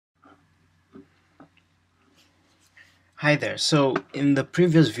Hi there. So in the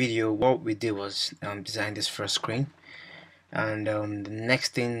previous video, what we did was design this first screen, and the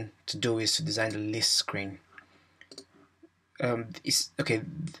next thing to do is to design the list screen. Okay.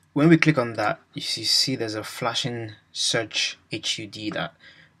 When we click on that, see there's a flashing search HUD that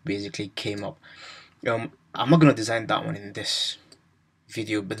basically came up. I'm not gonna design that one in this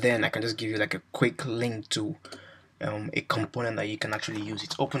video, but then I can just give you like a quick link to a component that you can actually use.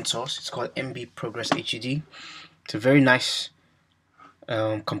 It's open source. It's called MB Progress HUD. It's a very nice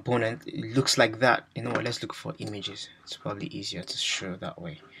component. It looks like that. You know what, let's look for images. It's probably easier to show that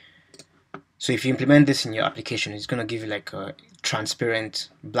way. So if you implement this in your application, it's going to give you like a transparent,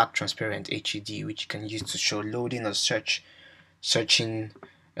 black transparent HUD, which you can use to show loading or searching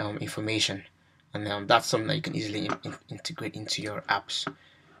information. And that's something that you can easily integrate into your apps.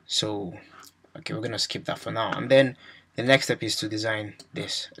 So okay, we're going to skip that for now. And then the next step is to design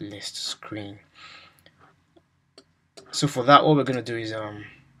this list screen. So for that, what we're going to do is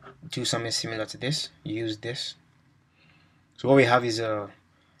do something similar to this. Use this. So what we have is a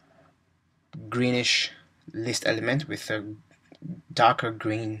greenish list element with a darker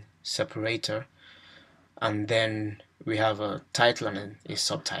green separator, and then we have a title and a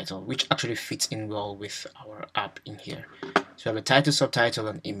subtitle, which actually fits in well with our app in here. So we have a title, subtitle,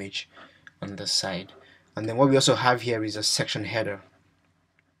 and image on the side. And then what we also have here is a section header.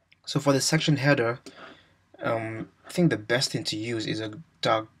 So for the section header, I think the best thing to use is a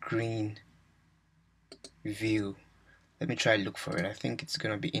dark green view. Let me try to look for it. I think it's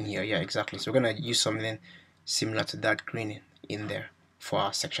gonna be in here. Yeah, exactly. So we're gonna use something similar to that green in there for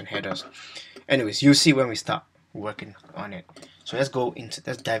our section headers. Anyways, you'll see when we start working on it. So let's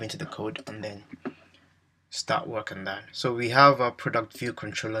dive into the code and then start working on that. So we have our product view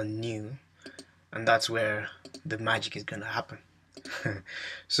controller new, and that's where the magic is gonna happen.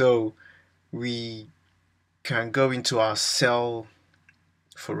 So we can go into our cell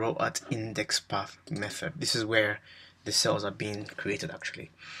for row at index path method. This is where the cells are being created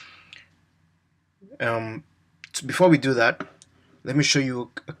actually. So before we do that, let me show you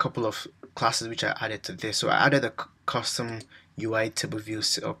a couple of classes which I added to this. So I added a custom UI table view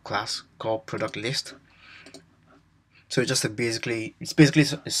class called product list. So it's basically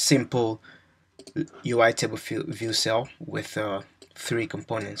a simple UI table view cell with 3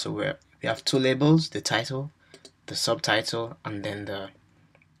 components. So we have 2 labels: the title, the subtitle, and then the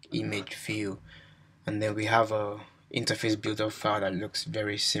image view. And then we have a interface builder file that looks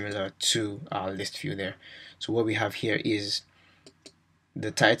very similar to our list view there. So what we have here is the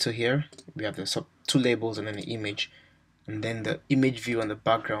title here, we have the 2 labels and then the image, and then the image view on the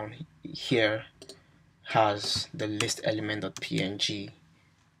background here has the list element.png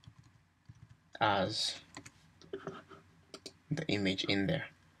as the image in there.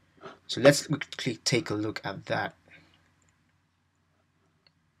 So let's quickly take a look at that.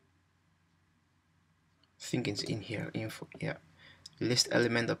 I think it's in here, info, yeah, list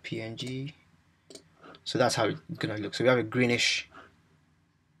element.png. So that's how it's gonna look. So we have a greenish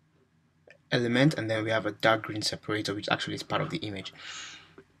element, and then we have a dark green separator, which actually is part of the image.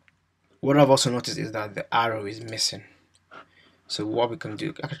 What I've also noticed is that the arrow is missing. So what we can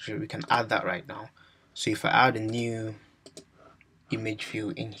do, actually we can add that right now. So if I add a new image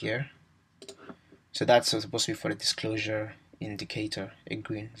view in here, so that's supposed to be for the disclosure indicator, a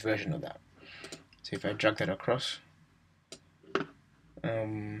green version of that. So if I drag that across,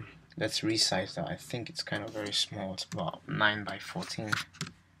 let's resize that. I think it's kind of very small. It's about 9 by 14.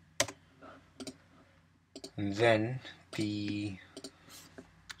 And then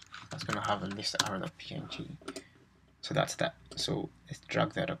that's gonna have a list arrow.png. So that's that. So let's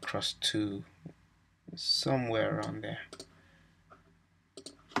drag that across to somewhere around there.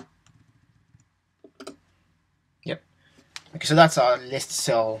 Yep. Okay, so that's our list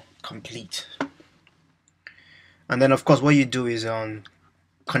cell complete. And then of course what you do is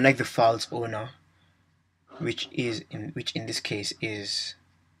connect the file's owner, which in this case is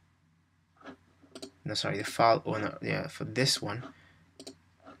the file owner. Yeah, for this one,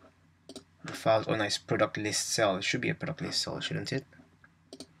 the file owner is product list cell. It should be a product list cell, shouldn't it?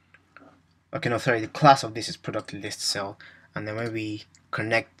 Okay, no, sorry, the class of this is product list cell. And then when we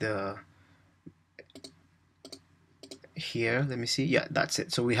connect the here, let me see, yeah, that's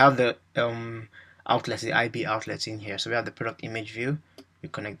it. So we have the outlets, the IB outlets in here. So we have the product image view, we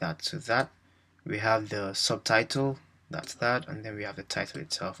connect that to that. We have the subtitle, that's that, and then we have the title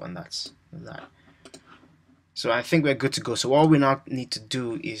itself, and that's that. So I think we're good to go. So all we now need to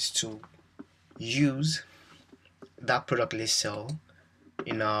do is to use that product list cell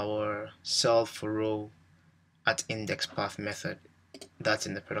in our cell for row at index path method. That's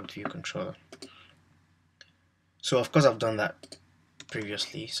in the product view controller. So of course I've done that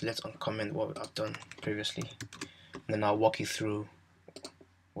previously, so let's uncomment what I've done previously, and then I'll walk you through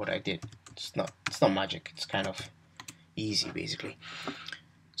what I did. It's not magic, it's kind of easy basically.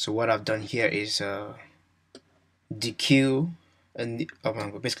 So what I've done here is dequeue and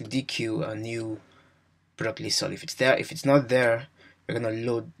basically dequeue a new product list cell. If it's there, if it's not there, we're gonna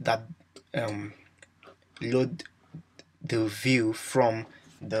load that load the view from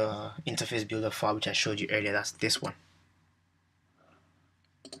the interface builder file which I showed you earlier. That's this one.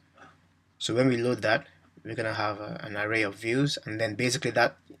 So when we load that, we're gonna have an array of views, and then basically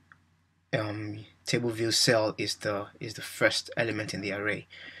that table view cell is the first element in the array.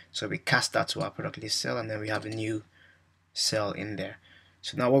 So we cast that to our product list cell, and then we have a new cell in there.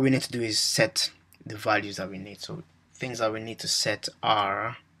 So now what we need to do is set the values that we need. So things that we need to set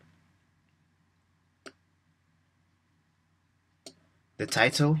are the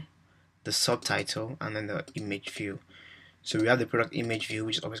title, the subtitle, and then the image view. So we have the product image view,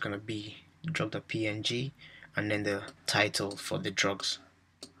 which is always going to be drug.png, and then the title for the drugs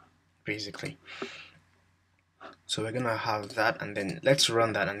basically. So we're gonna have that, and then let's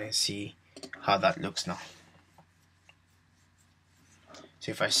run that and then see how that looks now.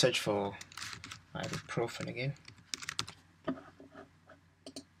 So if I search for ibuprofen again,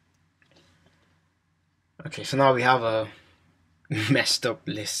 okay, so now we have a messed up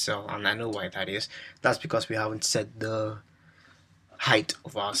list cell, and I know why that is. That's because we haven't set the height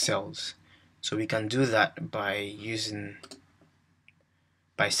of our cells. So we can do that by using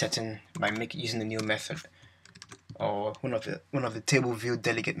using a new method, or one of the table view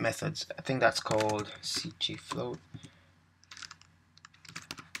delegate methods. I think that's called cgfloat,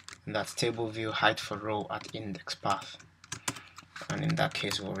 and that's table view height for row at index path, and in that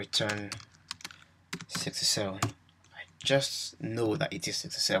case we'll return 67. I just know that it is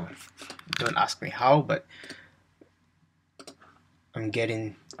 67. Don't ask me how, but I'm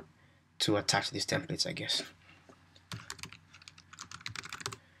getting to attach these templates, I guess.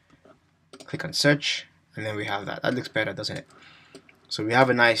 Click on search, and then we have that. That looks better, doesn't it? So we have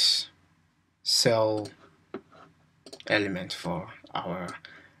a nice cell element for our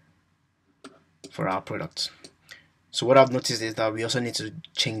products. So what I've noticed is that we also need to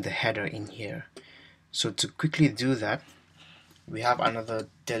change the header in here. So to quickly do that, we have another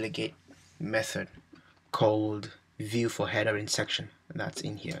delegate method called view for header in section. That's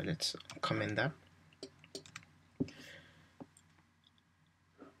in here. Let's comment that.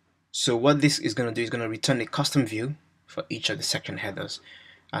 So what this is going to do is going to return a custom view for each of the section headers,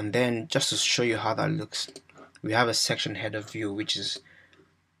 and then just to show you how that looks, we have a section header view, which is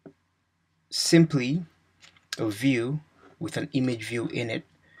simply a view with an image view in it,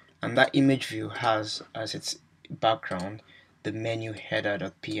 and that image view has as its background the menu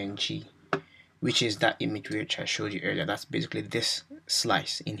header.png, which is that image which I showed you earlier. That's basically this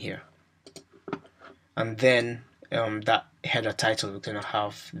slice in here, and then that header title, we're gonna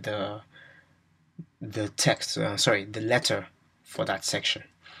have the text, the letter for that section.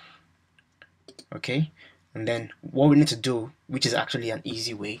 Okay, and then what we need to do, which is actually an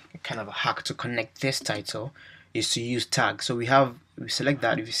easy way, kind of a hack to connect this title, is to use tags. So we select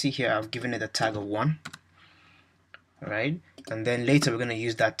that. If you see here, I've given it a tag of 1, right? And then later we're gonna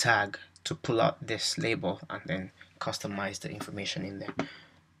use that tag to pull out this label and then customize the information in there.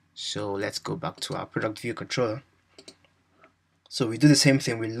 So let's go back to our product view controller. So we do the same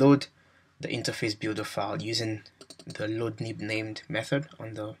thing. We load the interface builder file using the load named method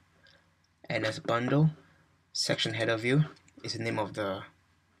on the ns bundle. Section header view is the name of the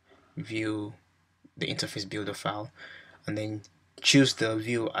view, the interface builder file, and then choose the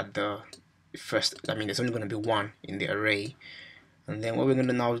view at the first. I mean, there's only going to be 1 in the array, and then what we're going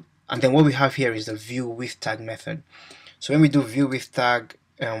to now, and then what we have here is the view with tag method. So when we do view with tag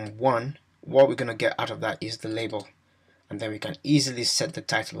 1, what we're going to get out of that is the label. And then we can easily set the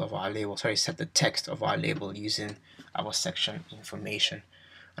title of our label, set the text of our label using our section information.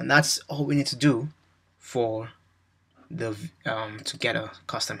 And that's all we need to do for the to get a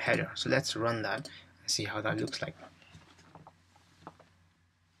custom header. So let's run that and see how that looks like.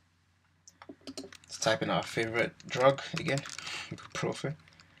 Let's type in our favorite drug again, ibuprofen.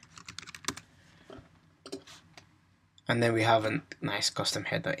 And then we have a nice custom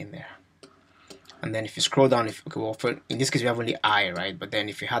header in there. And then if you scroll down, in this case we have only I, right? But then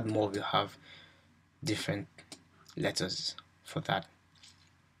if you had more, we'll have different letters for that.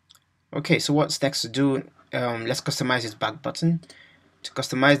 Okay, so what's next to do? Let's customize this back button. To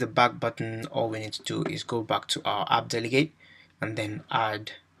customize the back button, all we need to do is go back to our app delegate and then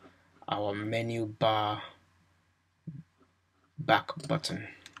add our menu bar back button.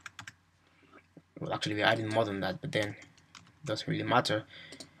 well, actually we're adding more than that, but then it doesn't really matter.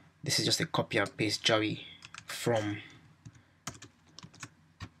 This is just a copy and paste joey from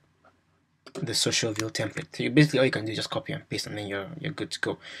the social view template. So you basically, all you can do is just copy and paste, and then you're good to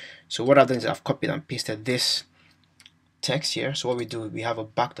go. So what I've done is I've copied and pasted this text here. So what we do, we have a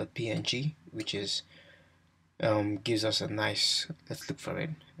back.png, which is gives us a nice, let's look for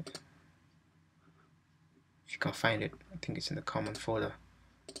it. If you can find it, I think it's in the common folder.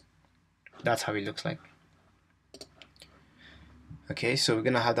 That's how it looks like. Okay, so we're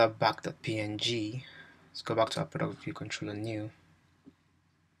gonna have that back.png. Let's go back to our product view controller new.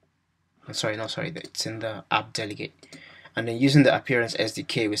 Sorry, it's in the app delegate. And then using the appearance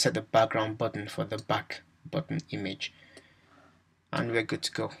SDK, we set the background button for the back button image. And we're good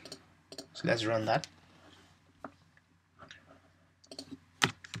to go. So let's run that.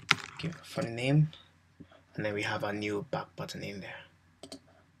 Give it a funny name. And then we have our new back button in there.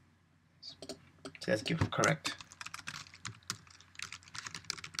 So let's give it correct.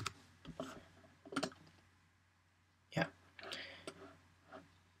 Yeah.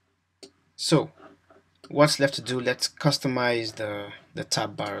 So what's left to do? Let's customize the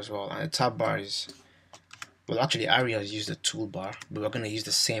tab bar as well. And the tab bar is, well, actually Aria has used the toolbar, but we're going to use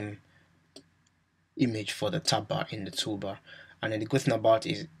the same image for the tab bar in the toolbar. And then the good thing about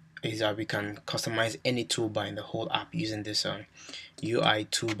it is that we can customize any toolbar in the whole app using this UI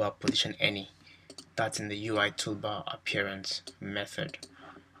toolbar position any. That's in the UI toolbar appearance method.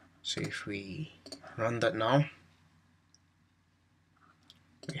 So if we run that now,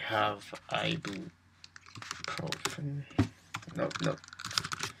 we have ibuprofen. No.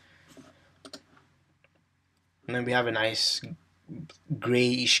 And then we have a nice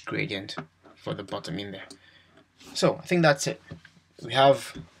grayish gradient for the bottom in there. So I think that's it. We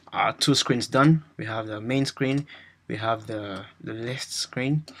have our two screens done. We have the main screen, we have the list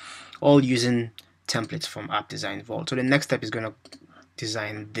screen, all using templates from App Design Vault. So the next step is going to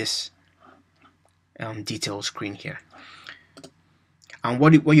design this detail screen here. And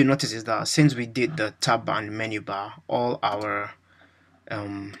what you notice is that since we did the tab bar and menu bar, all our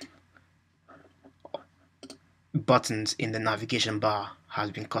buttons in the navigation bar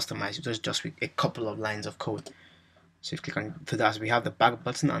has been customized. Just with a couple of lines of code. So if you click on to that, we have the back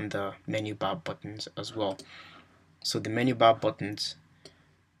button and the menu bar buttons as well. So the menu bar buttons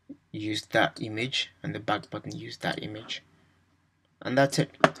use that image, and the back button use that image, and that's it.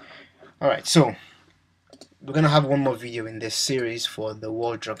 Alright, so we're gonna have one more video in this series for the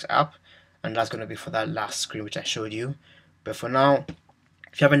World Drugs app, and that's gonna be for that last screen which I showed you. But for now,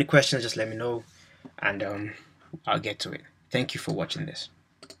 if you have any questions, just let me know, and I'll get to it. Thank you for watching this.